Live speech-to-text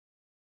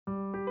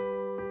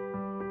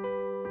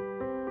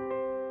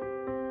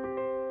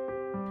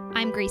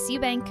I'm Grace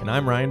Eubank. And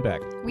I'm Ryan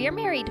Beck. We are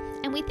married,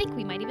 and we think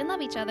we might even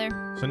love each other.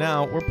 So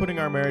now we're putting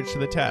our marriage to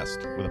the test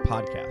with a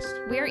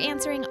podcast. We're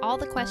answering all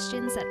the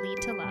questions that lead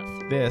to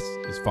love. This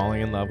is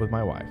Falling in Love with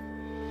My Wife.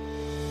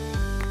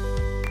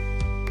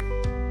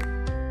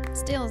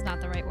 Still is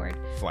not the right word.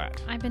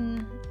 Flat. Are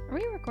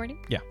we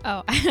recording? Yeah.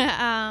 Oh,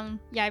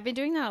 yeah, I've been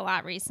doing that a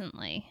lot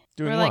recently.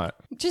 Doing Or, what?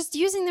 Just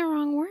using the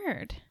wrong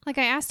word. Like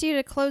I asked you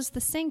to close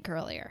the sink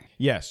earlier.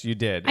 Yes, you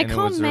did. I And it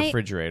call was the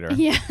refrigerator.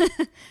 Yeah.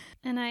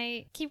 And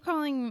I keep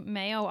calling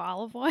mayo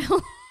olive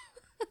oil.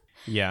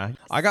 Yeah.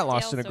 I got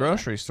lost in a soda.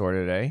 grocery store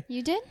today.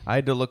 You did? I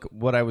had to look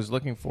what I was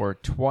looking for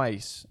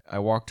twice. I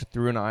walked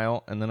through an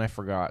aisle and then I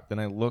forgot. Then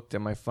I looked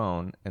at my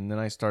phone and then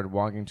I started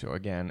walking to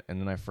again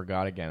and then I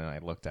forgot again and I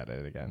looked at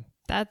it again.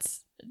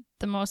 That's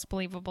the most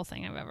believable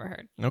thing I've ever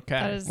heard.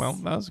 Okay. Well,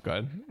 that was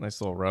good. Nice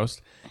little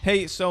roast.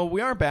 Hey, so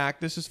we are back.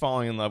 This is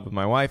Falling in Love with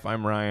My Wife.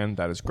 I'm Ryan.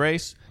 That is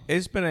Grace.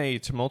 It's been a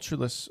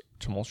tumultuous?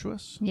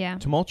 Yeah.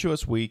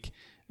 Tumultuous week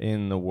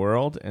in the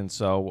world. And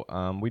so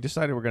we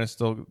decided we're going to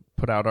still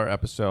put out our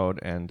episode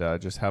and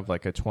just have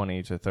like a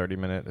 20 to 30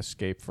 minute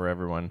escape for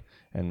everyone.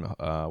 And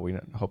we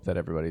hope that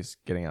everybody's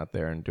getting out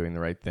there and doing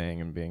the right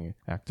thing and being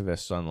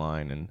activists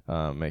online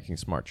and making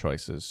smart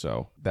choices.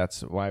 So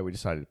that's why we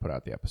decided to put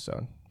out the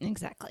episode.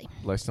 Exactly.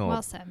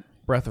 Well said.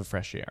 Breath of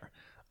fresh air.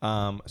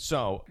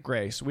 So,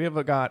 Grace, we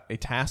have got a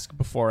task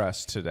before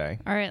us today.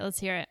 All right, let's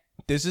hear it.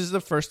 This is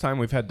the first time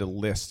we've had to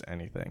list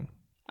anything.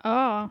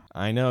 Oh,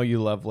 I know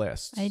you love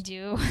lists. I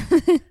do.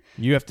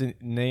 You have to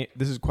name.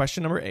 This is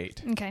question number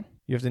 8. Okay.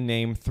 You have to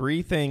name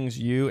 3 things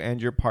you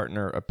and your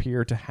partner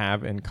appear to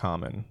have in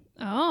common.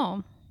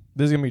 Oh.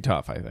 This is gonna be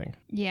tough, I think.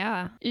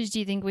 Yeah. Do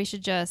you think we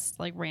should just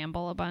like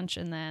ramble a bunch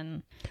and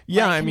then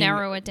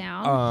narrow it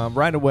down?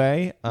 Right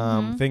away,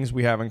 things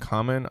we have in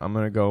common. I'm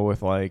gonna go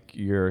with like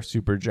you're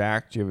super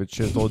jacked, you have a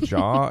chiseled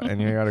jaw,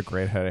 and you got a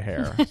great head of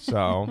hair.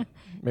 So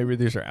maybe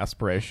these are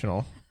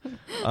aspirational.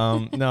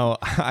 No,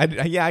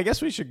 I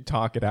guess we should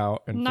talk it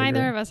out. And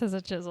Neither of us has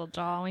a chiseled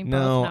jaw. We both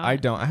know I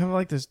it. don't. I have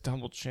like this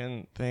double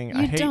chin thing.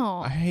 You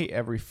don't. I hate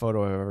every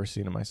photo I've ever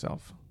seen of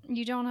myself.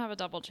 You don't have a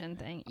double chin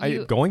thing.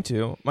 I'm going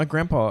to. My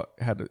grandpa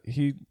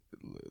he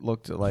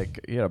looked like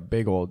he had a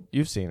big old.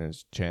 You've seen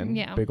his chin,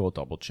 Yeah. big old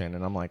double chin,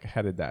 and I'm like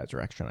headed that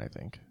direction. I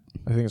think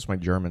it's my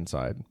German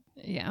side.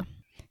 Yeah.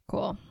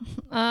 Cool.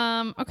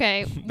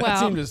 Okay. That Well.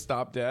 seemed to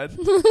stop dead.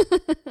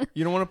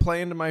 You don't want to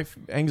play into my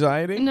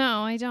anxiety?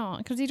 No, I don't,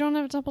 because you don't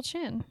have a double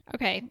chin.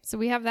 Okay, so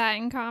we have that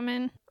in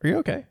common. Are you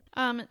okay?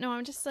 No,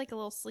 I'm just like a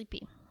little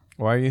sleepy.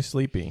 Why are you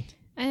sleepy?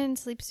 I didn't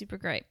sleep super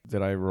great.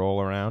 Did I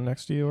roll around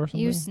next to you or something?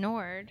 You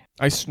snored.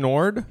 I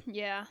snored?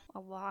 Yeah, a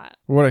lot.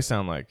 What do I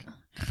sound like?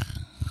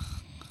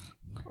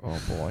 Oh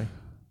boy.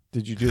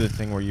 Did you do the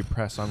thing where you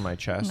press on my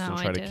chest and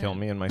try to kill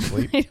me in my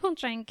sleep? I don't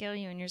try and kill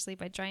you in your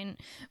sleep. I try and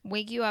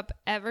wake you up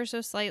ever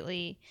so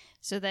slightly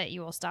so that you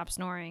will stop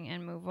snoring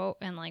and move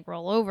and like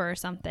roll over or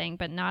something,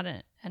 but not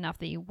enough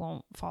that you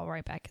won't fall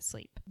right back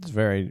asleep. It's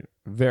very,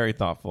 very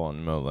thoughtful in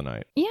the middle of the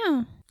night.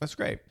 Yeah. That's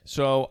great.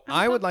 So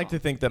I would like to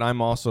think that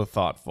I'm also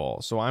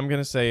thoughtful. So I'm going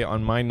to say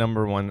on my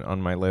number 1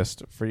 on my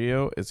list for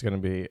you, it's going to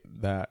be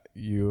that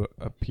you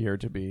appear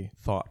to be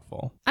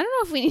thoughtful. I don't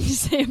know if we need to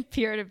say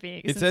appear to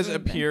be. It says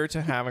appear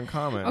to have in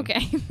common.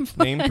 Okay.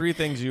 Name 3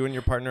 things you and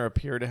your partner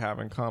appear to have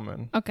in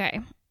common. Okay.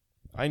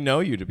 I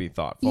know you to be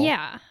thoughtful.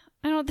 Yeah.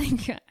 I don't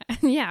think, I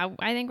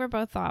think we're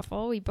both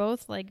thoughtful. We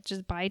both like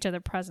just buy each other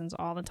presents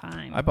all the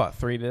time. I bought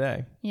 3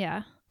 today.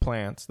 Yeah.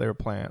 Plants. They were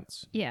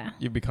plants. Yeah.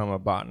 You've become a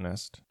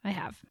botanist. I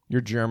have. You're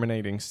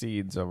germinating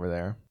seeds over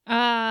there.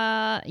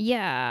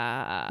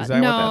 Yeah. Is that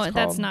no, what that's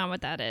that's called? not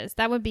what that is.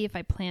 That would be if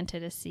I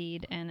planted a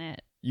seed and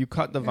it. You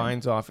cut the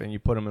vines off and you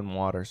put them in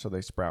water so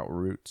they sprout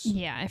roots.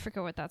 Yeah, I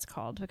forget what that's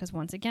called because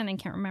once again, I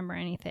can't remember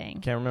anything.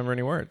 Can't remember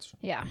any words.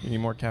 Yeah. You need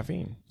more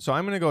caffeine. So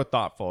I'm going to go with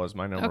thoughtful as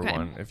my number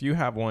 1. If you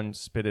have one,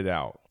 spit it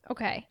out.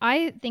 Okay.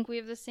 I think we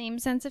have the same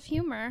sense of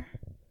humor.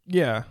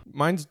 Yeah.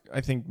 Mine's,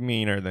 I think,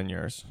 meaner than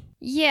yours.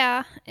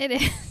 Yeah, it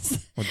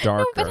is. Or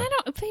darker. No, but I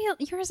don't.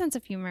 But your sense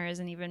of humor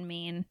isn't even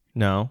mean.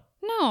 No.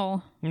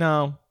 No.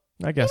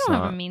 I guess you don't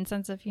not. have a mean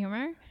sense of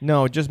humor.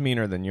 No, just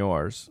meaner than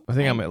yours. I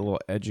think I'm a little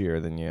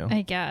edgier than you.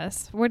 I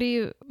guess. What are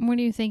you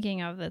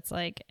thinking of that's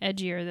like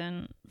edgier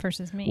than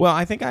versus me? Well,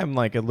 I think I'm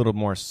like a little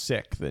more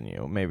sick than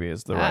you, maybe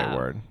is the right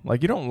word.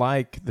 Like you don't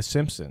like The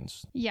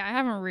Simpsons. Yeah, I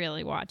haven't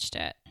really watched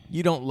it.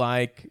 You don't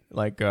like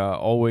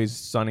Always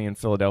Sunny in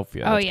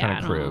Philadelphia. That's yeah, kind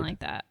of crude. I don't like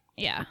that.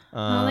 Yeah.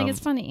 I don't think it's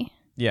funny.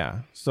 Yeah.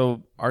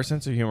 So our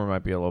sense of humor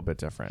might be a little bit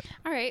different.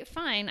 All right,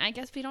 fine. I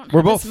guess we don't have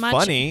We're both as much.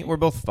 funny. We're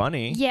both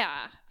funny.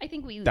 Yeah. I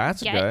think we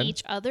That's get good.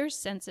 each other's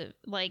sense of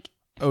like.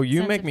 Oh, you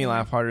sense make of me humor.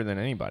 laugh harder than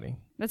anybody.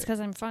 That's because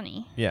I'm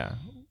funny. Yeah.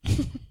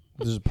 This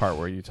is a part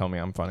where you tell me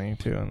I'm funny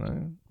too. And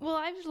then... Well,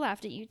 I've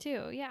laughed at you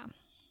too. Yeah.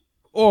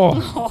 Oh.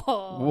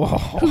 Whoa.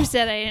 Whoa. Who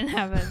said I didn't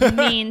have a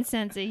mean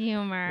sense of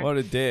humor? What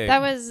a dig. That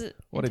was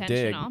What a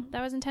dig. intentional.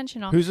 That was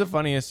intentional. Who's the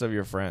funniest of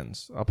your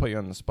friends? I'll put you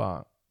on the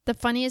spot. The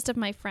funniest of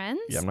my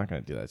friends? Yeah, I'm not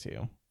going to do that to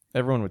you.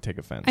 Everyone would take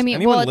offense. I mean,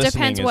 Anyone well, it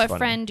listening depends is what funny.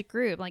 friend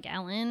group. Like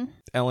Ellen.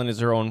 Ellen is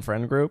her own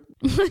friend group.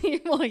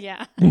 Well,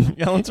 yeah.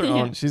 Ellen's her Yeah.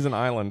 own. She's an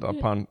island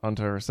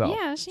unto herself.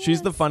 Yeah,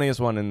 she's the is. funniest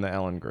one in the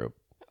Ellen group.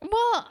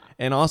 Well,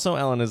 And also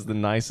Ellen is the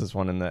nicest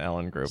one in the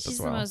Ellen group she's as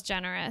well. the most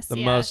generous. The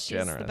Yeah, most she's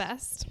generous. the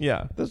best.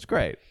 Yeah, that's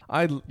great.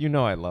 I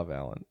love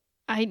Ellen.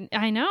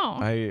 I know.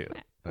 I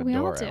We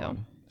all adore do.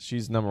 Ellen.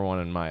 She's number one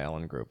in my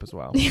Ellen group as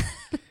well.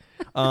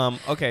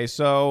 Okay,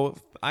 so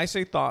I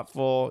say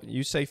thoughtful,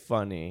 you say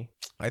funny.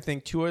 I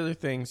think two other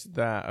things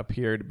that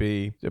appear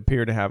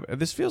to have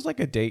this feels like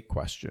a date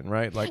question,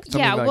 right? Like something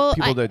Yeah, like well,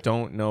 people that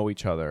don't know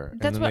each other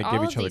That's and then what they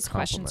give all each of other these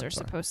questions compliments.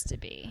 are supposed to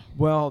be.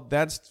 Well,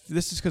 this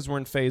is because we're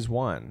in phase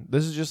 1.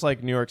 This is just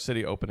like New York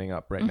City opening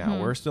up right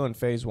now. We're still in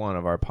phase 1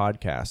 of our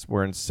podcast.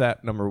 We're in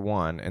set number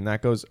 1, and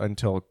that goes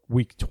until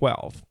week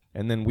 12.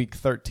 And then week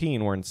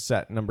 13, we're in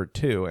set number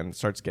 2, and it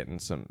starts getting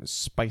some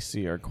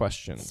spicier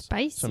questions.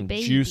 Spicy, some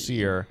baby.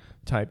 juicier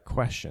type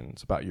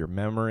questions about your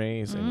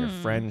memories and your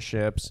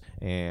friendships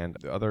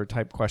and other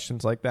type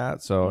questions like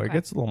that. So it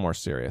gets a little more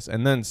serious.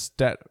 And then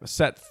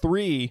set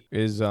 3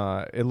 is,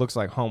 it looks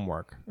like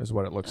homework is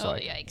what it looks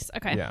like. Yikes.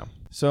 Okay. Yeah.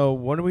 So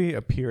what do we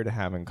appear to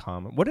have in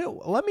common?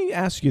 Let me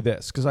ask you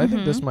this, because I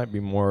think this might be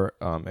more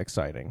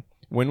exciting.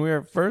 When we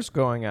were first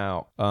going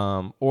out,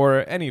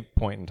 or any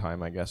point in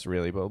time, I guess,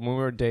 really, but when we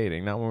were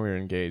dating, not when we were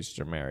engaged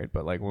or married,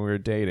 but like when we were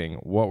dating,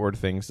 what were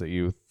things that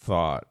you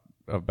thought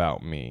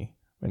about me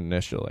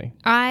initially?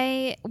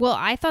 I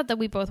thought that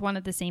we both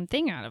wanted the same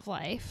thing out of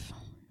life.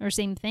 Or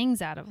same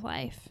things out of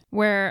life.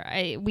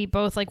 Where we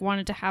both like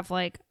wanted to have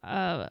like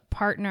a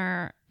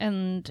partner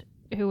and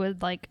who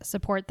would like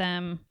support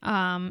them,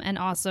 and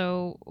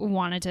also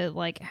wanted to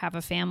like have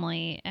a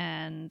family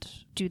and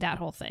do that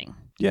whole thing.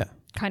 Yeah.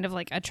 Kind of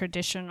like a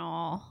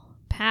traditional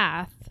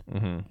path.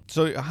 Mm-hmm.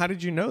 So how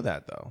did you know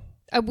that, though?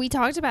 We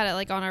talked about it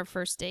like on our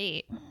first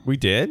date. We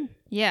did?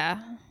 Yeah.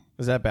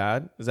 Is that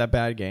bad? Is that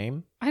bad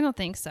game? I don't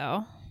think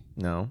so.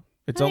 No.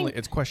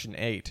 It's question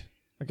 8.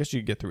 I guess you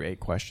could get through 8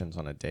 questions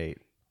on a date.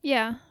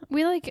 Yeah.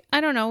 We like,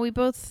 I don't know. We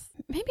both,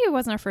 maybe it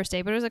wasn't our first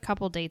date, but it was a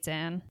couple dates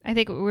in. I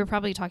think we were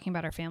probably talking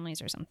about our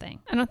families or something.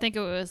 I don't think it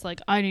was like,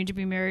 I need to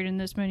be married in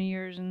this many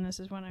years and this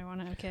is when I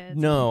want to have kids.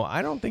 No,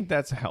 I don't think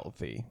that's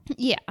healthy.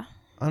 Yeah.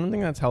 I don't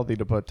think that's healthy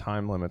to put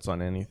time limits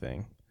on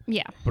anything.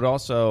 Yeah. But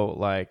also,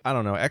 like, I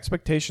don't know,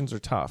 expectations are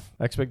tough.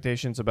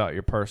 Expectations about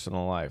your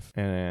personal life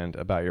and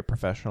about your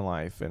professional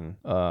life and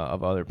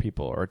of other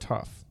people are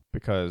tough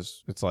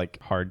because it's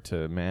like hard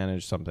to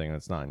manage something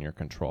that's not in your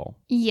control.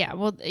 Yeah.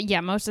 Well,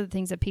 yeah, most of the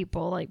things that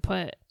people like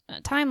put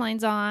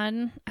timelines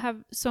on have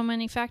so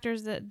many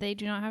factors that they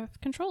do not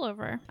have control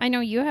over. I know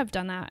you have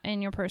done that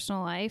in your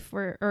personal life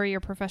or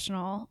your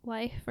professional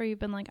life where you've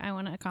been like, I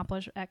want to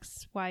accomplish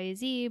X, Y,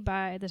 Z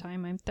by the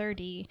time I'm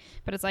 30.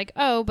 But it's like,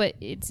 oh, but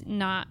it's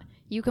not,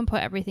 you can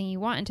put everything you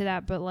want into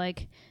that, but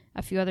like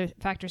a few other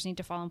factors need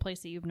to fall in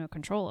place that you have no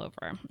control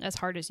over. As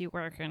hard as you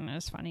work and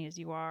as funny as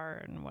you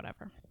are and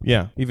whatever.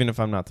 Yeah, even if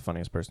I'm not the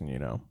funniest person you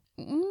know.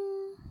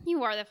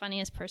 You are the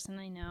funniest person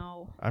I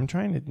know. I'm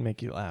trying to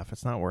make you laugh.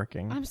 It's not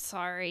working. I'm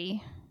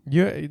sorry.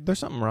 There's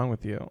something wrong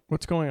with you.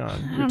 What's going on? I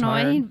You're don't know.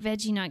 tired? I need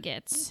veggie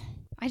nuggets.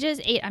 I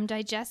just ate. I'm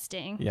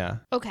digesting. Yeah,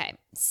 Okay.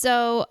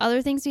 So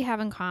other things we have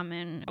in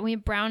common. We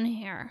have brown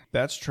hair.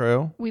 that's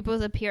true. We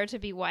both appear to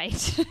be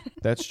white.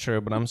 That's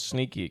true, but I'm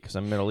sneaky because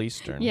I'm Middle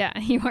Eastern. Yeah,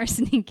 you are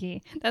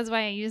sneaky. That's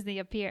why I use the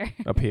appear.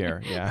 Up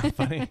here, yeah.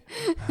 Funny.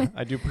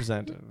 I do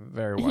present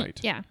very white.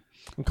 Yeah.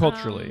 And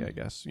culturally, I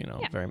guess, yeah.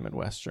 very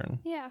Midwestern.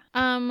 Yeah.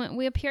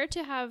 We appear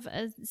to have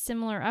a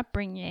similar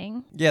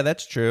upbringing. Yeah,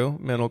 that's true.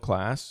 Middle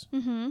class.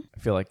 Mm-hmm. I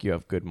feel like you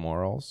have good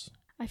morals.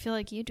 I feel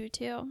like you do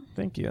too.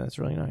 Thank you. That's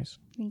really nice.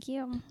 Thank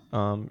you.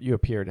 You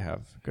appear to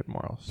have good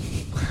morals.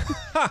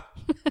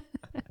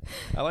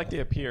 I like the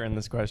appear in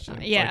this question.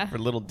 It's Yeah. like for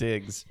little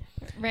digs.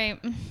 Right.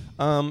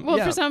 Well,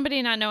 For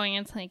somebody not knowing,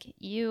 it's like,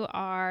 you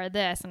are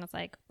this. And it's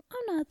like,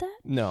 I'm not that.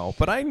 No,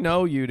 but I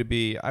know you to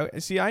be.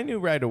 I knew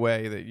right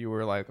away that you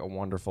were like a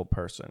wonderful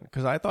person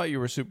because I thought you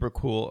were super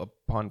cool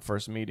upon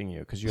first meeting you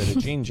because you had a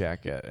jean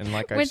jacket, and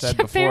like I Which said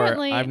before,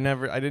 apparently- I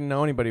didn't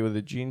know anybody with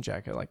a jean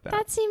jacket like that.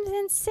 That seems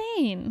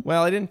insane.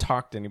 Well, I didn't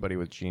talk to anybody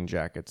with jean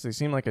jackets. They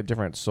seem like a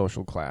different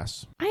social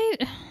class.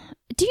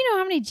 Do you know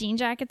how many jean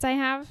jackets I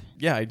have?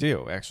 Yeah, I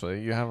do actually.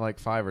 You have like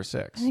 5 or I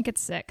 6. think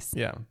it's 6.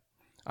 Yeah,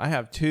 I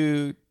have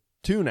two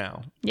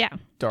now. Yeah.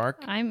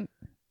 Dark I'm.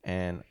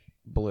 and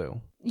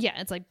blue.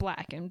 Yeah, it's like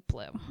black and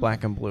blue.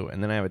 Black and blue,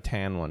 and then I have a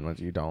tan one which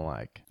you don't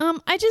like.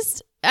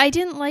 I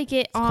didn't like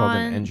it It's called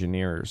an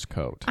engineer's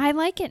coat. I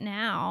like it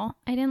now.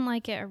 I didn't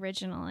like it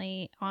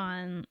originally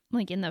on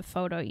like in the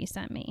photo you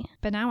sent me,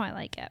 but now I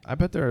like it. I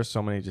bet there are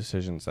so many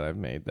decisions that I've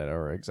made that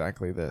are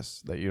exactly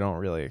this that you don't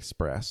really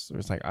express.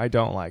 It's like I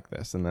don't like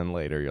this, and then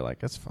later you're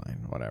like, it's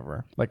fine,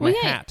 whatever. Like my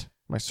hat,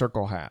 my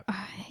circle hat. I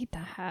hate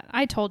that hat.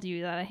 I told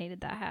you that I hated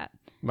that hat.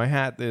 My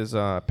hat is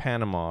a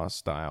Panama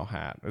style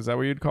hat. Is that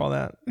what you'd call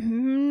that?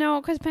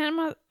 No, because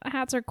Panama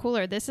hats are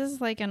cooler. This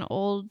is like an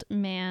old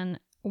man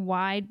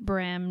wide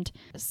brimmed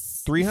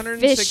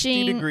 360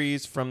 fishing,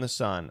 degrees from the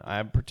sun.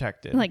 I'm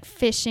protected. like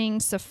fishing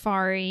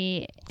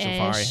safari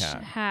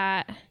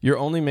hat. You're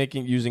only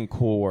using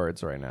cool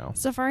words right now.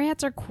 Safari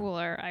hats are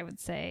cooler, I would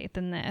say,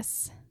 than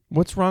this.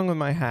 What's wrong with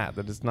my hat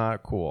that is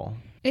not cool?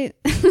 Is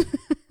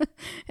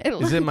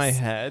it my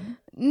head?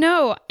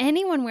 No,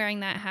 anyone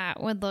wearing that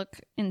hat would look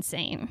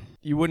insane.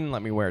 You wouldn't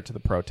let me wear it to the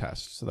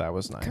protest, so that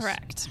was nice.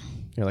 Correct.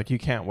 You're like, you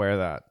can't wear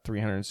that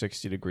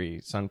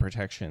 360-degree sun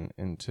protection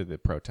into the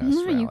protest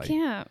No, rally. you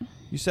can't.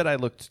 You said I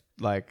looked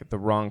like the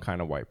wrong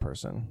kind of white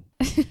person.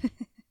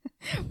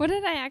 What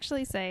did I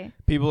actually say?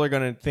 People are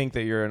going to think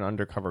that you're an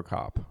undercover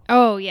cop.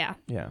 Oh, yeah.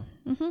 Yeah.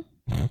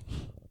 Mm-hmm.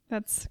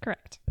 That's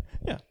correct.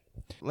 Yeah.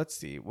 Let's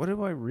see. What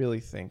do I really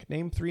think?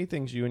 Name 3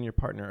 things you and your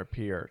partner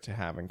appear to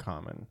have in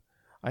common.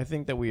 I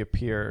think that we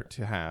appear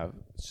to have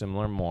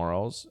similar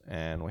morals,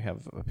 and we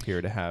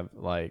appear to have,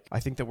 like, I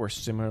think that we're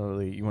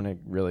similarly, you want to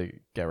really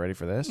get ready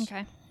for this?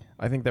 Okay.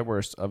 I think that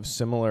we're of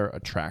similar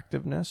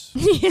attractiveness.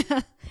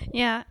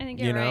 Yeah, I think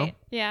you're right.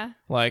 Yeah.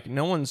 Like,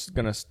 no one's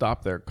going to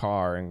stop their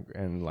car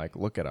and like,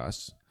 look at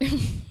us.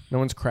 No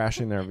one's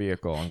crashing their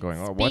vehicle and going,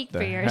 oh, what the heck? Speak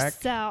for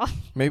yourself.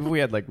 Maybe we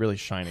had, like, really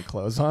shiny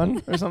clothes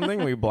on or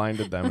something. We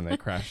blinded them and they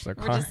crashed their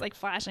car. We're just, like,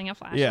 flashing a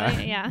flashlight.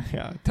 Yeah.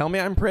 Yeah. Tell me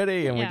I'm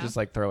pretty. And we Yeah. just,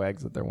 like, throw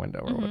eggs at their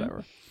window or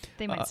whatever.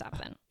 They might stop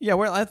then. Yeah,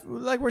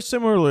 we're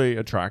similarly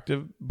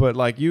attractive, but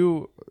like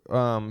you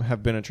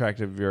have been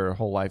attractive your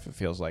whole life, it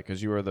feels like,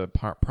 because you were the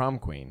prom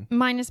queen.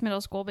 Minus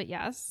middle school, but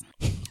yes.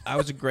 I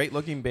was a great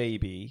looking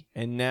baby,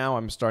 and now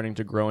I'm starting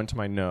to grow into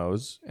my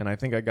nose, and I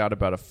think I got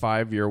about a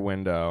 5-year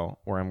window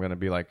where I'm going to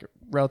be like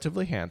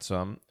relatively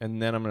handsome,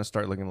 and then I'm going to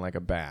start looking like a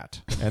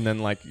bat. And then,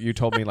 like you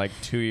told me like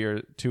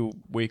 2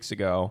 weeks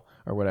ago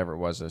or whatever it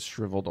was, a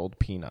shriveled old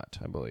peanut,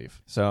 I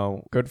believe.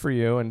 So good for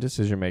you and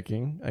decision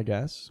making, I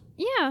guess.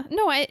 Yeah.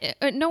 No,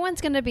 no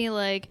one's going to be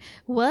like,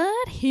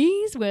 what?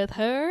 He's with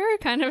her?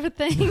 Kind of a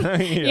thing. Yeah.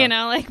 You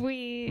know, like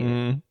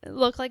we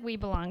look like we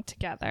belong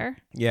together.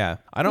 Yeah.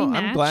 match.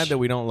 I'm glad that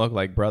we don't look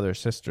like brother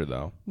sister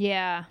though.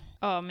 Yeah.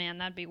 Oh man,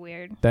 that'd be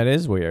weird. That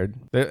is weird.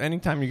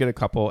 Anytime you get a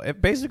couple,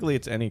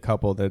 it's any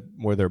couple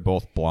where they're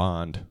both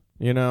blonde,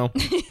 you know?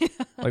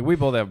 Like we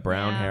both have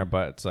brown hair,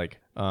 but it's like,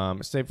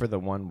 save for the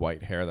one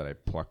white hair that I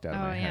plucked out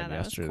of my head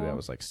yesterday. Cool. That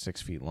was like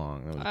 6 feet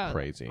long. That was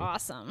crazy.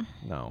 Awesome.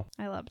 No.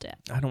 I loved it.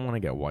 I don't want to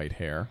get white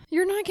hair.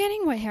 You're not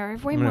getting white hair. I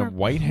have way I'm more going to have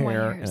white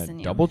hair hairs and than a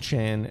you. double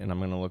chin, and I'm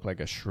going to look like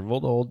a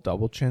shriveled old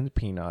double chinned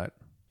peanut.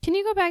 Can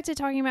you go back to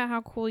talking about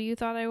how cool you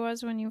thought I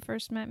was when you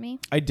first met me?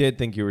 I did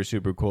think you were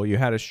super cool. You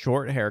had a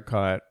short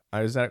haircut.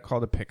 Is that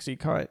called a pixie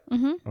cut?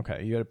 Mm-hmm.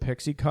 Okay. You had a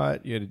pixie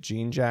cut. You had a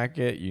jean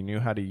jacket. You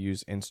knew how to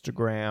use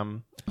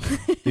Instagram.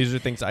 These are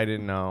things I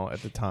didn't know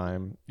at the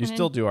time. You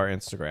still do our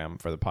Instagram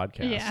for the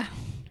podcast. Yeah.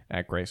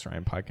 At Grace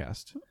Ryan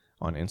Podcast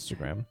on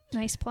Instagram.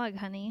 Nice plug,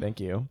 honey. Thank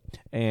you.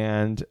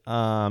 And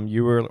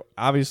you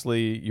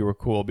were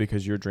cool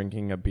because you were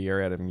drinking a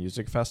beer at a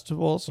music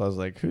festival. So I was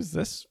like, who's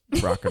this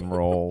rock and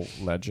roll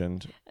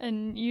legend?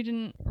 And you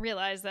didn't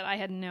realize that I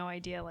had no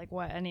idea like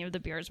what any of the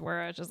beers were.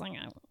 I was just like,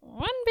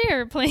 one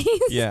beer, please.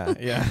 Yeah,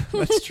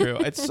 that's true.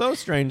 It's so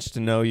strange to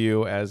know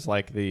you as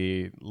like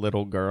the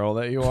little girl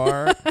that you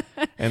are,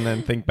 and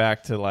then think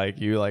back to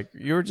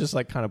you were just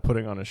like kind of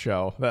putting on a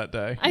show that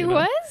day. I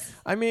was?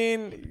 I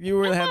mean,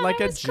 you had like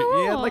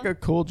you had like a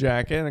cool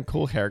jacket and a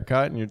cool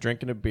haircut, and you're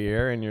drinking a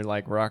beer, and you're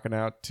like rocking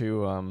out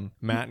to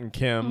Matt and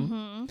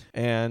Kim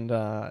and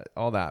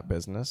all that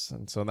business,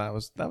 and so that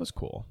was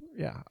cool.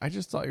 Yeah, I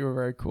just thought you were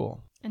very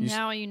cool. And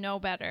now you know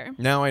better.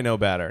 Now I know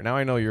better. Now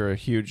I know you're a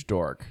huge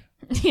dork.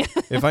 Yeah.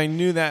 If I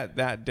knew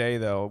that day,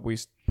 though, we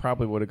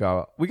probably would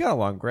have we got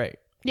along great.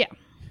 Yeah.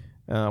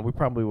 We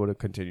probably would have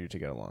continued to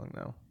get along,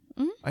 though.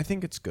 Mm-hmm. I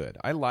think it's good.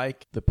 I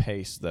like the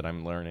pace that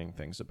I'm learning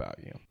things about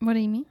you. What do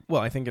you mean?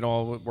 Well, I think it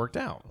all worked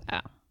out. Oh,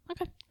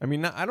 okay. I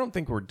mean, I don't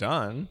think we're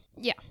done.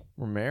 Yeah.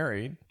 We're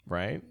married,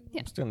 right? Yeah.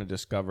 I'm just going to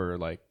discover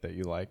that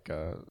you like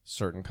a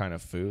certain kind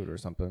of food or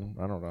something.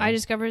 I don't know. I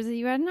discovered that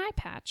you had an eye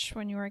patch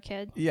when you were a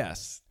kid.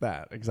 Yes,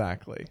 that,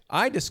 exactly.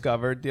 I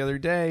discovered the other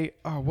day,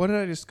 what did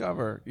I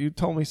discover? You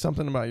told me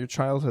something about your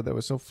childhood that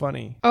was so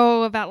funny.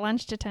 Oh, about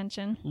lunch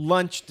detention.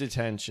 Lunch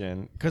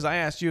detention. Because I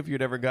asked you if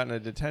you'd ever gotten a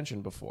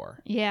detention before.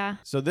 Yeah.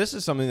 So this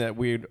is something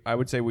that I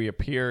would say we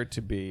appear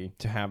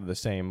to have the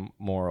same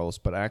morals,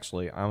 but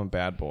actually I'm a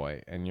bad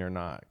boy and you're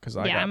not. Because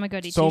I'm a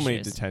goody so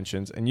many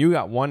detentions, and you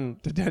got one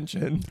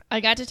detention. I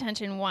got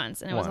detention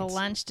once, and it was a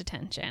lunch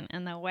detention.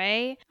 And the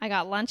way I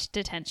got lunch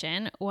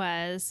detention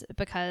was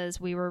because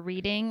we were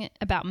reading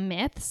about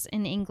myths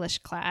in English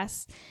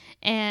class,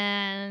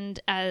 and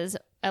as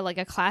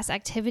a class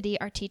activity,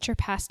 our teacher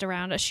passed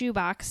around a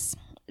shoebox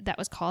that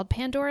was called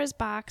Pandora's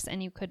Box,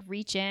 and you could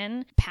reach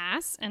in,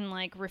 pass, and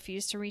like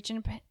refuse to reach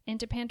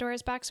into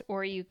Pandora's Box,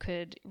 or you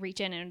could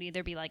reach in and it would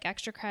either be like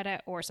extra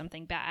credit or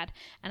something bad.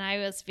 And I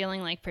was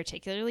feeling like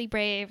particularly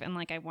brave and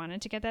like I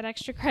wanted to get that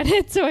extra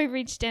credit, so I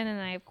reached in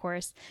and I of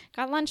course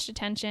got lunch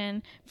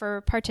detention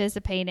for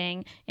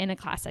participating in a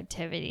class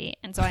activity.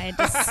 And so I had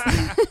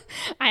to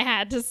I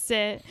had to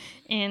sit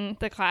in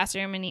the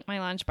classroom and eat my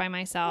lunch by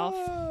myself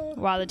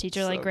while the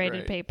teacher like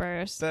graded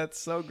papers. That's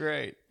so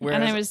great.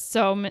 And I was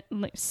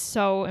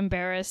so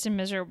embarrassed and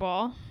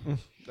miserable.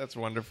 That's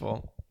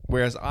wonderful.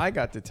 Whereas I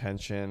got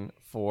detention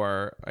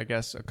for, I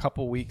guess, a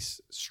couple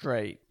weeks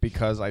straight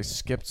because I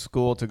skipped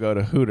school to go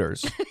to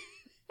Hooters.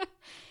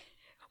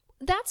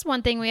 That's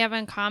one thing we have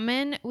in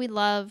common. We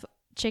love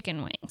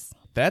chicken wings.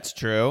 That's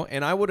true.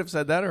 And I would have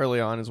said that early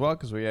on as well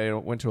because we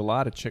went to a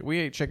lot of we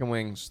ate chicken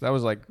wings. That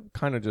was like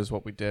kind of just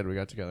what we did. We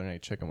got together and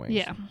ate chicken wings.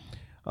 Yeah.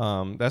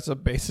 That's a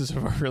basis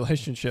of our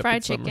relationship.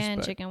 Fried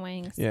chicken, chicken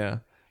wings. Yeah.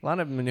 A lot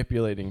of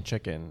manipulating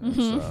chicken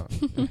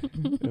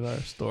in our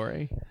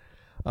story.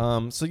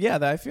 So yeah,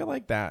 I feel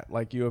like that.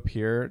 Like you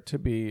appear to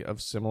be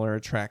of similar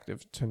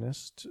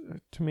attractiveness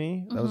to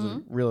me. That was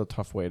a real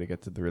tough way to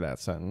get through that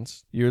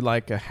sentence. You're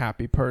like a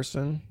happy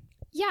person.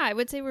 Yeah, I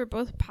would say we're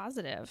both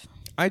positive.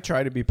 I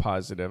try to be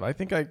positive. I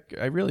think I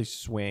really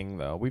swing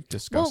though. We've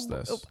discussed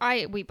this.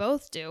 We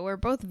both do. We're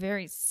both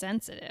very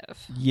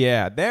sensitive.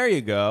 Yeah, there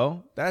you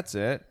go. That's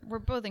it. We're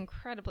both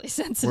incredibly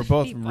sensitive. We're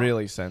both people.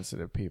 really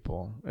sensitive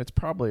people. It's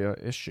probably an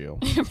issue.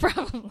 It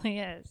probably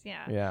is.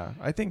 Yeah. Yeah,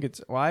 I think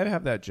it's. Well, I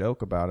have that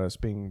joke about us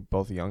being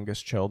both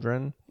youngest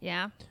children.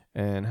 Yeah.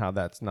 And how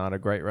that's not a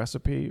great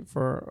recipe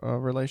for a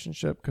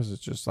relationship because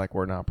it's just like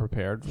we're not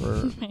prepared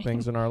for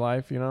things in our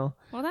life, you know?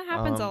 Well, that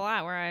happens a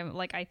lot where I'm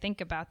like, I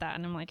think about that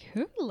and I'm like,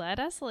 who let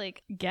us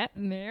like get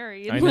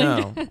married? I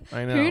know.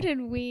 I know. Who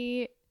did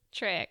we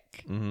trick?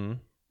 Mm-hmm.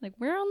 Like,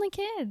 we're only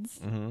kids.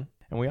 Mm-hmm.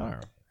 And we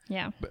are.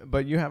 Yeah.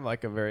 But you have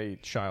like a very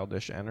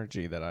childish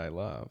energy that I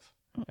love.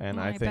 And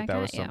I think that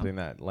was something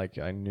that like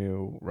I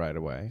knew right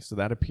away. So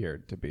that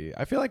appeared to be.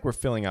 I feel like we're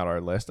filling out our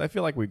list. I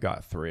feel like we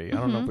got 3. I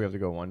don't know if we have to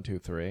go 1, 2,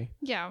 3.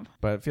 Yeah.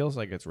 But it feels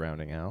like it's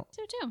rounding out.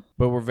 So too.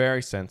 But we're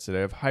very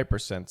sensitive,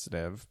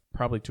 hypersensitive,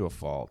 probably to a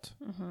fault.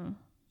 Mm-hmm.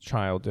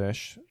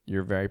 Childish.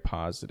 You're very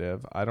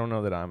positive. I don't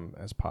know that I'm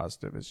as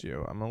positive as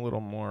you. I'm a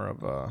little more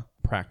of a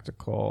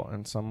practical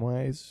in some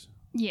ways.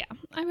 Yeah,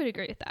 I would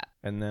agree with that.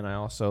 And then I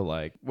also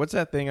like, what's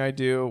that thing I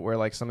do where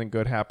like something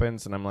good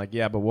happens and I'm like,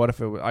 yeah, but what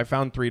if I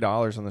found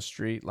 $3 on the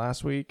street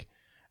last week?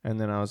 And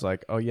then I was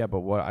like, oh yeah,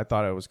 but what? I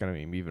thought it was going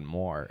to be even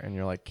more. And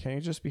you're like, can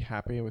you just be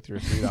happy with your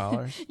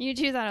 $3? You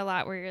do that a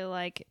lot where you're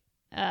like,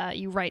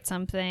 you write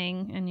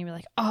something and you're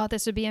like, oh,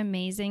 this would be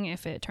amazing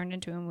if it turned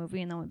into a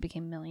movie and then we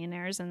became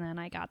millionaires and then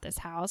I got this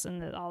house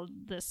and all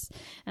this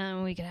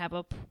and we could have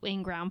a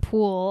in-ground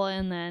pool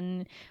and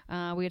then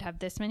we would have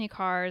this many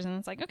cars and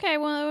it's like, okay,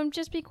 well, it would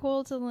just be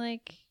cool to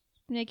like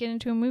make it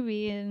into a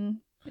movie and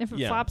if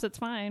it flops, it's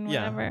fine,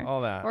 whatever. Yeah,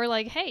 all that. Or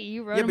like, hey,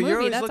 you wrote a but movie, you're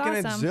always that's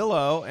looking awesome. at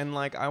Zillow and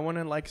like, I want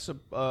to like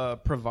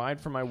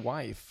provide for my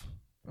wife.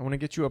 I want to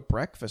get you a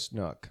breakfast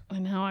nook. I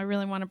know. I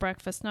really want a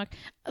breakfast nook.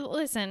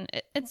 Listen,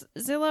 it's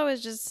Zillow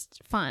is just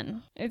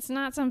fun. It's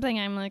not something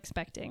I'm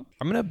expecting.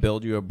 I'm going to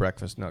build you a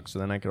breakfast nook so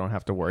then I don't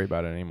have to worry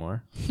about it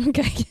anymore.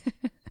 Okay.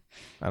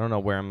 I don't know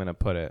where I'm going to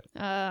put it.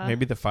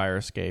 Maybe the fire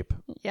escape.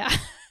 Yeah.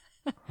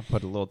 I'll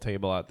put a little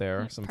table out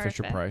there, some Perfect.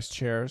 Fisher-Price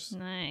chairs.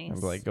 Nice.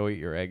 And be like, go eat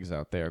your eggs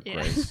out there,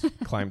 Grace.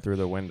 Climb through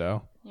the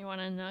window. You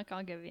want a nook?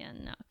 I'll give you a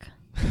nook.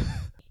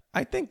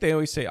 I think they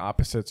always say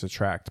opposites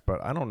attract,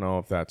 but I don't know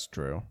if that's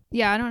true.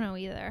 Yeah, I don't know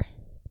either.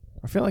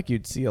 I feel like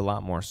you'd see a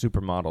lot more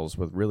supermodels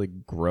with really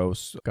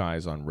gross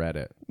guys on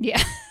Reddit.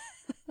 Yeah.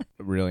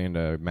 Really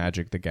into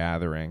Magic the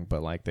Gathering,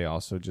 but like they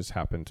also just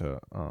happen to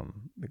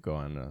go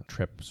on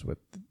trips with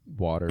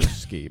water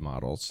ski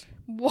models.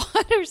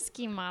 Water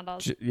ski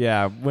models.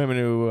 Yeah, women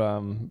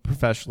who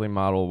professionally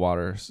model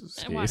water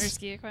skis. Water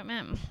ski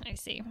equipment. I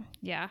see.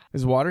 Yeah.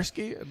 Is water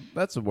ski?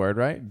 That's a word,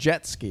 right?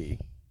 Jet ski.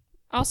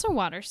 Also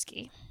water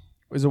ski.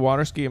 Is a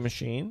water ski a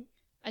machine?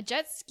 A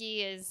jet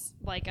ski is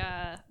like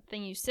a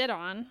thing you sit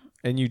on.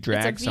 And you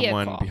drag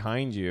someone vehicle.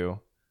 behind you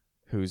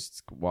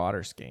who's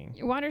water skiing.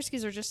 Water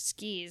skis are just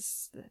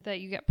skis that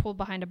you get pulled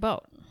behind a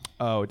boat.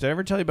 Oh, did I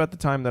ever tell you about the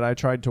time that I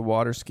tried to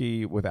water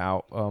ski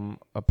without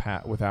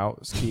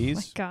without skis?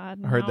 Oh my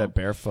God, I heard no. that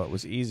barefoot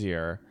was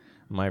easier.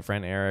 My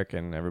friend Eric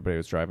and everybody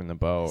was driving the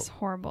boat. It's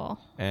horrible.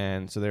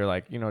 And so they're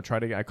like,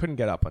 I couldn't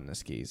get up on the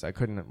skis. I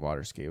couldn't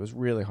water ski. It was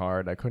really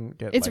hard. I couldn't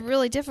get It's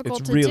really difficult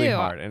it's to really do.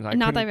 hard. And I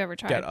Not couldn't that I've ever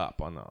tried. get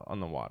up on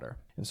the water.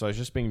 And so I was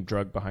just being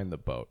drugged behind the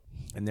boat.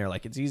 And they're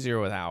like, it's easier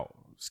without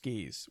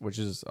skis, which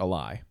is a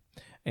lie.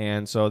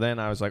 And so then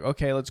I was like,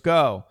 okay, let's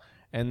go.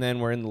 And then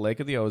we're in the Lake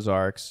of the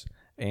Ozarks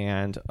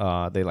and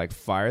they like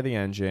fire the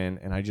engine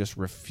and I just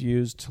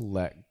refused to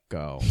let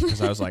go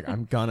because I was like,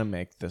 I'm gonna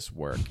make this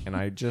work. And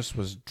I just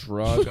was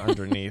drugged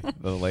underneath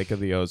the Lake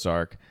of the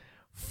Ozark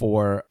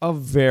for a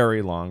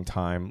very long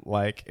time.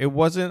 Like it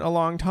wasn't a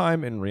long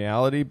time in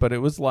reality, but it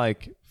was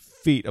like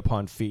feet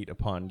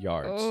upon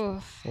yards.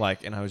 Oof.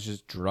 Like, and I was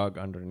just drug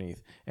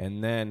underneath.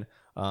 And then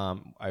I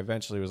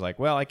eventually was like,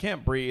 well, I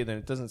can't breathe, and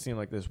it doesn't seem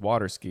like this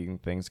water skiing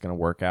thing's going to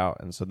work out.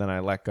 And so then I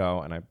let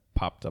go, and I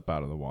popped up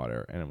out of the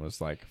water, and it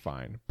was like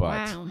fine.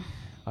 But Wow.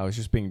 I was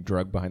just being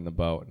drugged behind the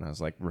boat, and I was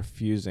like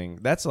refusing.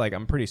 That's like,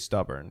 I'm pretty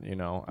stubborn, you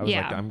know? I was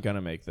like, I'm going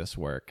to make this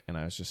work. And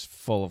I was just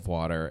full of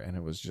water, and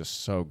it was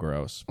just so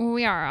gross.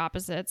 We are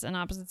opposites, and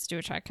opposites do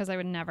attract, because I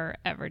would never,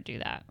 ever do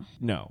that.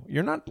 No,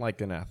 you're not like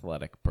an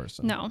athletic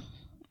person. No,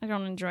 I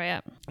don't enjoy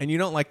it. And you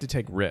don't like to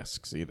take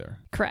risks either.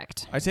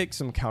 Correct. I take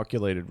some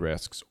calculated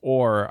risks,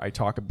 or I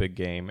talk a big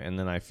game, and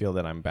then I feel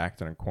that I'm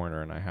backed in a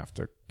corner and I have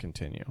to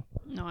continue.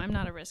 No, I'm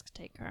not a risk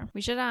taker.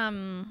 We should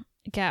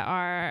get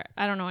our,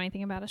 I don't know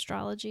anything about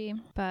astrology,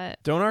 but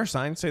Don't our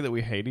signs say that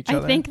we hate each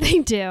other? I think they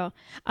do.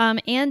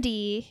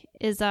 Andy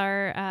is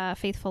our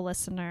faithful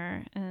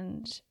listener,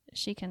 and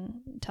she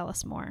can tell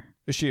us more.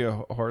 Is she a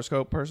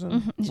horoscope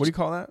person? What do you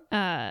call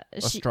that?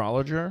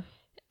 Astrologer?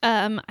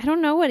 I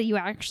don't know what you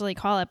actually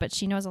call it, but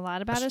she knows a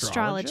lot about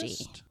astrology.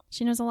 Astrologist?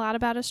 She knows a lot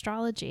about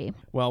astrology.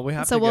 Well, we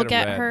have So to we'll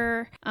get get read.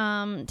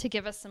 her to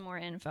give us some more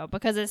info,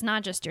 because it's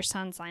not just your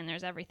sun sign.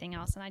 There's everything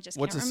else, and I just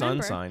What's a can't sun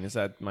remember. sign? Is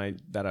that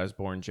that I was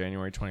born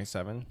January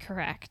 27?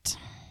 Correct.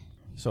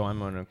 So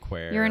I'm an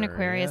Aquarius. You're an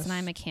Aquarius, and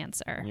I'm a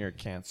Cancer. And you're a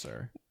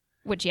Cancer.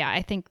 Which, yeah,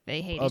 I think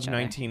they hate Of each other.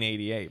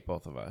 1988,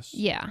 both of us.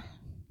 Yeah.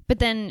 But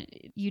then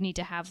you need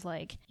to have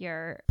like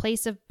your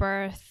place of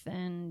birth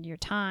and your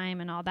time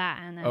and all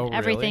that, and then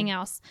everything really?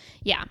 else.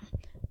 Yeah.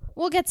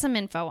 We'll get some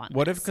info on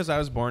What this. if, because I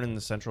was born in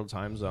the Central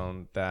Time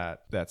Zone,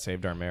 that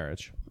saved our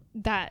marriage?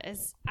 That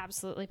is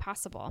absolutely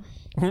possible.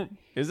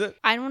 Is it?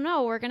 I don't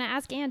know. We're going to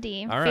ask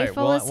Andy. All right.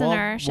 Faithful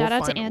listener. Shout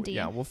out to Andy.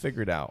 Yeah, we'll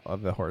figure it out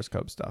of the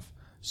horoscope stuff.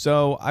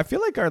 So I feel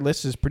like our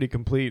list is pretty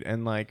complete,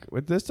 and like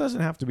this doesn't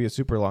have to be a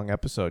super long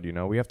episode. You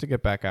know, we have to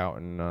get back out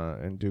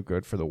and do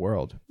good for the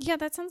world. Yeah,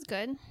 that sounds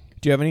good.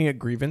 Do you have any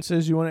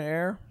grievances you want to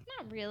air?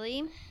 Not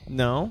really.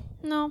 No.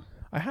 No.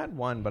 I had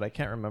one, but I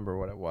can't remember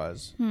what it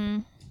was.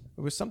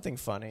 It was something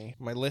funny.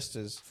 My list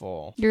is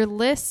full. Your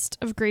list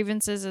of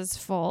grievances is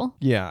full.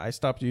 Yeah, I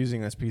stopped using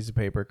this piece of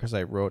paper because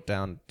I wrote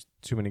down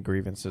too many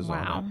grievances on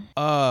Wow. it.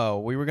 Oh,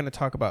 we were going to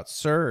talk about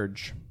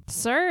Surge.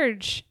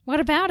 Surge. What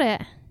about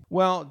it?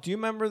 Well, do you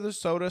remember the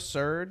soda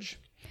Surge?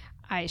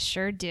 I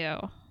sure do.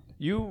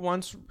 You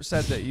once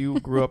said that you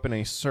grew up in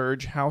a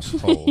Surge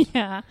household.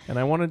 Yeah. And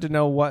I wanted to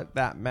know what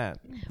that meant.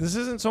 This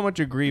isn't so much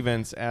a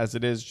grievance as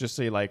it is just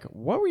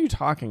what were you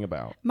talking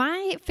about?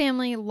 My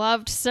family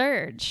loved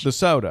Surge. The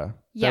soda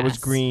that was Yes.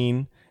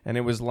 green, and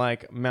it was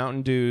like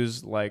Mountain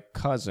Dew's like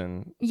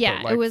cousin.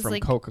 Yeah, but it was from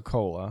like-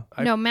 Coca-Cola.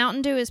 No,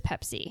 Mountain Dew is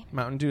Pepsi.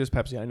 Mountain Dew is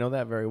Pepsi. I know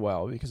that very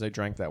well because I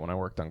drank that when I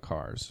worked on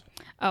cars.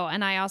 Oh,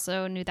 and I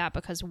also knew that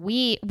because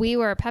we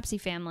were a Pepsi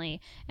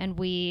family, and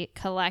we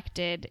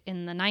collected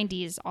in the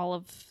 90s all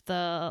of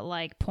the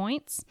like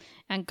points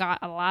and got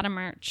a lot of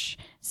merch.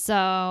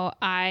 So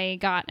I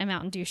got a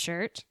Mountain Dew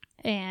shirt,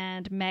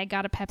 and Meg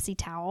got a Pepsi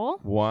towel.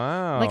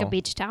 Wow. Like a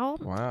beach towel.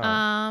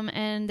 Wow.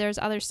 And there's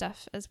other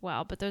stuff as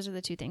well, but those are the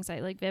two things I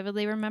like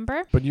vividly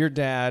remember. But your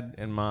dad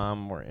and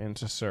mom were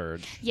into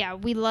Surge. Yeah,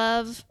 we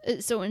love,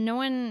 so no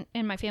one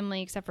in my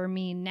family except for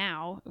me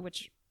now,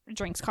 which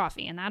drinks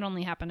coffee, and that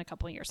only happened a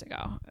couple of years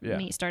ago. Yeah.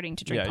 Me starting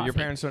to drink Yeah, coffee. your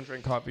parents don't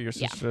drink coffee. Your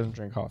Yeah. sister doesn't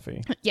drink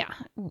coffee. Yeah,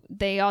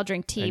 they all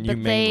drink tea, And you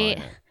but they mainline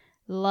it.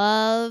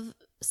 love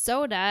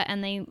soda,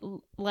 and they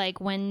like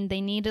when they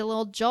need a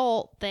little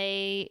jolt,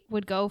 they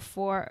would go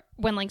for,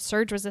 when like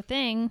Surge was a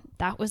thing,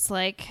 that was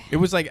like, It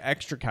was like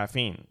extra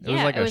caffeine. It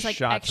was like a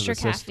shot extra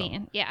to the system.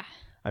 caffeine. Yeah.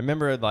 I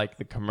remember like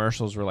the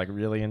commercials were like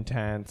really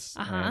intense,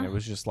 and it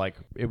was just like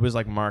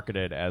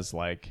marketed as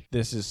like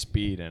this is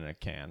speed in a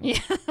can. Yeah.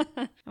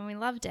 And we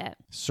loved it.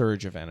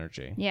 Surge of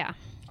energy. Yeah.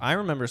 I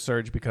remember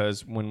Surge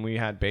because when we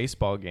had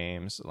baseball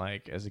games,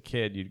 like as a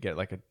kid, you'd get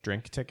like a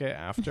drink ticket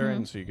after,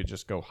 and so you could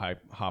just go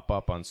hop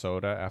up on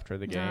soda after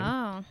the game.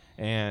 Oh.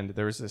 And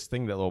there was this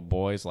thing that little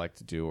boys like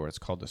to do where it's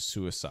called a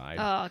suicide.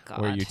 Oh,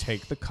 God. Where you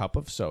take the cup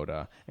of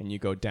soda and you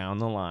go down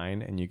the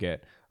line and you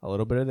get a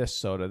little bit of this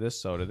soda, this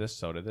soda, this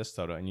soda, this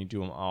soda, and you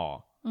do them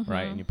all,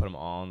 right? And you put them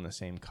all in the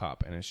same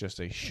cup, and it's just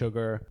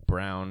a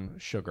brown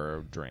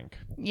sugar drink.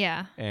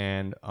 Yeah.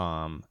 And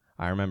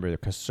I remember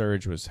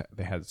because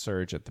they had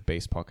Surge at the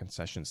baseball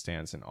concession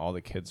stands, and all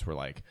the kids were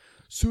like,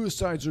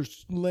 "Suicides are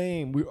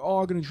lame. We're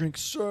all gonna drink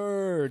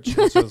Surge."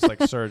 And so it's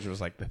like Surge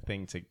was like the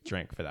thing to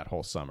drink for that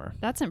whole summer.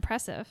 That's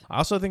impressive. I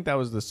also think that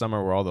was the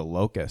summer where all the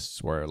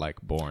locusts were like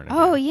born.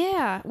 Oh, again.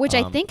 yeah. Which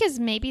I think is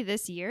maybe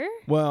this year.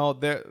 Well,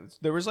 there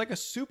was like a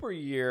super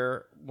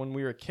year when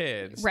we were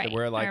kids, Right,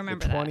 where I like the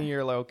remember that.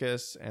 20-year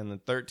locust and the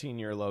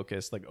 13-year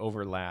locust like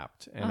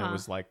overlapped, and it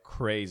was like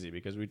crazy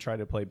because we tried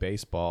to play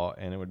baseball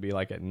and it would be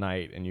like at night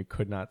and you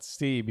could not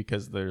see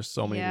because there's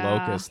so many Yeah,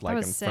 locusts that like in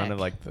was front of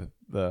sick. like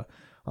the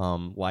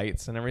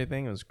lights and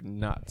everything. It was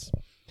nuts.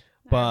 I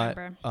But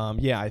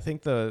remember. yeah, I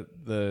think the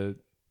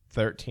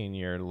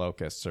 13-year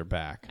locusts are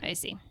back. I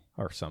see.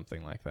 or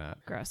something like that.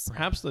 Gross.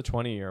 Perhaps the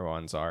 20-year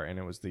ones are, and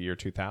it was the year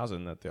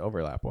 2000 that the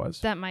overlap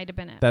was. That might have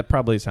been it. That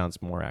probably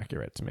sounds more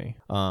accurate to me.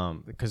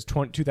 Because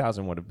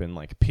 2000 would have been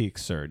like peak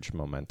Surge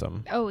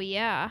momentum. Oh,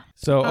 yeah.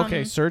 So,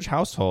 okay, Surge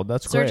household.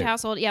 That's Surge great.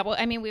 household. Yeah, well,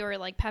 I mean, we were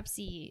like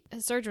Pepsi.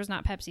 Surge was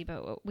not Pepsi,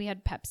 but we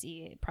had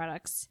Pepsi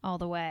products all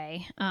the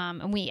way.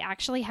 And we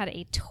actually had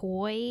a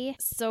toy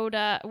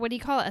soda. What do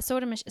you call it? A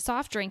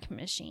soft drink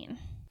machine.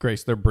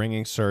 Grace, they're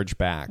bringing Surge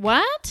back.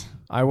 What?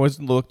 I went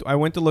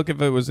to look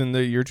if it was in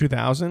the year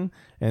 2000,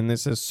 and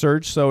this says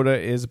Surge Soda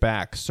is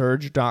back.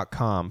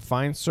 Surge.com.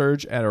 Find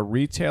Surge at a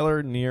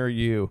retailer near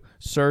you.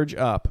 Surge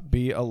up.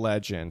 Be a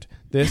legend.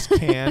 This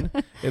can,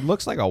 it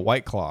looks like a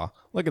White Claw.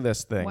 Look at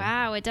this thing.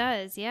 Wow, it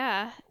does.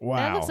 Yeah. Wow.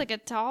 That looks like a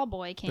tall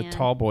boy can. The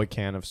tall boy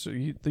can of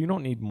you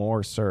don't need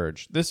more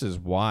Surge. This is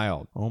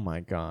wild. Oh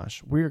my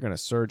gosh. We're going to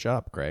surge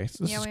up, Grace.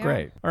 This is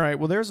great. All right.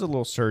 Well, there's a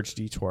little Surge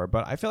detour,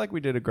 but I feel like we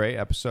did a great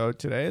episode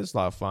today. It was a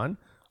lot of fun.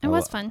 It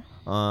was fun.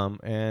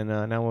 And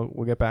now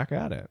we'll get back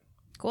at it.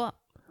 Cool.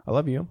 I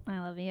love you. I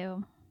love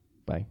you.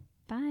 Bye.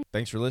 Bye.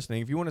 Thanks for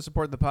listening. If you want to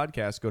support the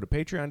podcast, go to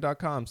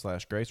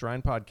patreon.com/Grace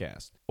Ryan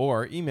Podcast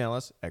or email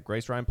us at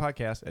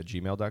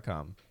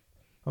graceryanpodcast@gmail.com.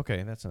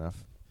 Okay, that's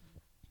enough.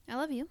 I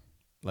love you.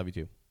 Love you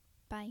too.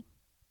 Bye.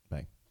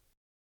 Bye.